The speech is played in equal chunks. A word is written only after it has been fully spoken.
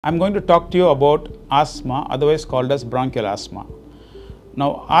I'm going to talk to you about asthma, otherwise called as bronchial asthma.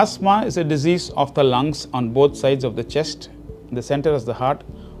 Now, asthma is a disease of the lungs on both sides of the chest. In the center is the heart.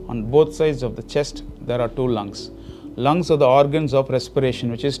 On both sides of the chest, there are two lungs. Lungs are the organs of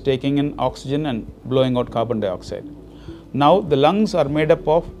respiration, which is taking in oxygen and blowing out carbon dioxide. Now, the lungs are made up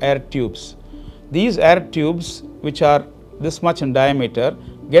of air tubes. These air tubes, which are this much in diameter,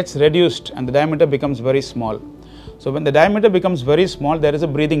 gets reduced and the diameter becomes very small. So, when the diameter becomes very small, there is a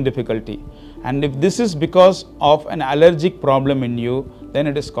breathing difficulty, and if this is because of an allergic problem in you, then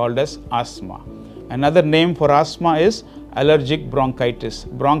it is called as asthma. Another name for asthma is allergic bronchitis.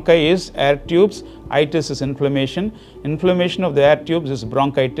 Bronchi is air tubes, itis is inflammation. Inflammation of the air tubes is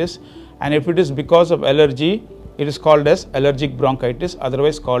bronchitis, and if it is because of allergy, it is called as allergic bronchitis,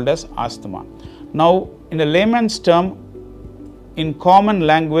 otherwise called as asthma. Now, in a layman's term, in common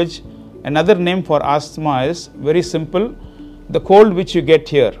language, another name for asthma is very simple. The cold which you get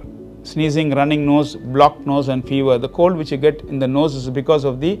here, sneezing, running nose, blocked nose and fever, the cold which you get in the nose is because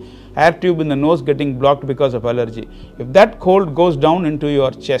of the air tube in the nose getting blocked because of allergy. If that cold goes down into your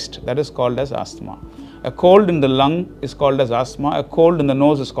chest, that is called as asthma. A cold in the lung is called as asthma. A cold in the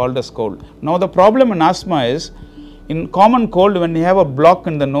nose is called as cold. Now, the problem in asthma is, in common cold, when you have a block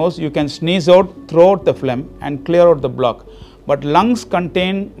in the nose, you can sneeze out, throw out the phlegm and clear out the block. But lungs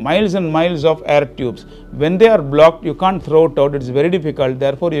contain miles and miles of air tubes. When they are blocked, you can't throw it out. It's very difficult.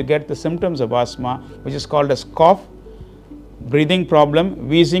 Therefore, you get the symptoms of asthma, which is called as cough, breathing problem,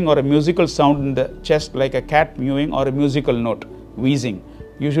 wheezing, or a musical sound in the chest like a cat mewing or a musical note, wheezing,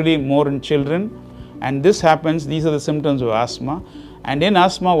 usually more in children. And this happens, these are the symptoms of asthma. And in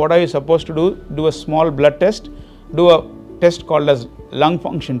asthma, what are you supposed to do? Do a small blood test, do a test called as lung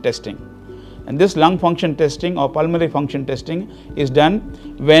function testing. And this lung function testing or pulmonary function testing is done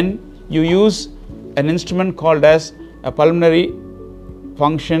when you use an instrument called as a pulmonary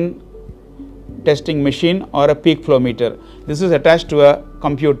function testing machine or a peak flow meter. This is attached to a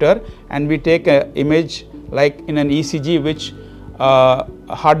computer, and we take an image like in an ECG, which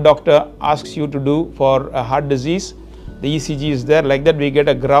a heart doctor asks you to do for a heart disease. The ECG is there. Like that, we get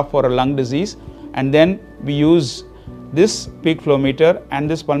a graph for a lung disease, and then we use this peak flow meter and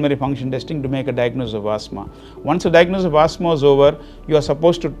this pulmonary function testing to make a diagnosis of asthma. Once a diagnosis of asthma is over, you are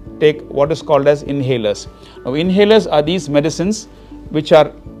supposed to take what is called as inhalers. Now, inhalers are these medicines which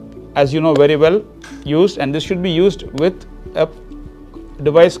are, as you know very well, used, and this should be used with a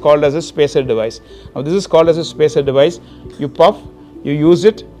device called as a spacer device. Now, this is called as a spacer device. You puff, you use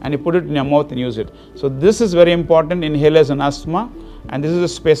it, and you put it in your mouth and use it. So, this is very important, inhalers and asthma. And this is a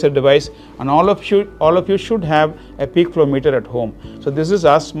spacer device, and all of you should have a peak flow meter at home. So, this is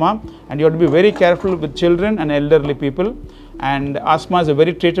asthma, and you have to be very careful with children and elderly people. And asthma is a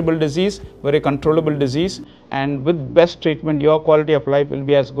very treatable disease, very controllable disease, and with best treatment, your quality of life will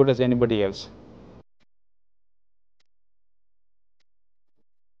be as good as anybody else.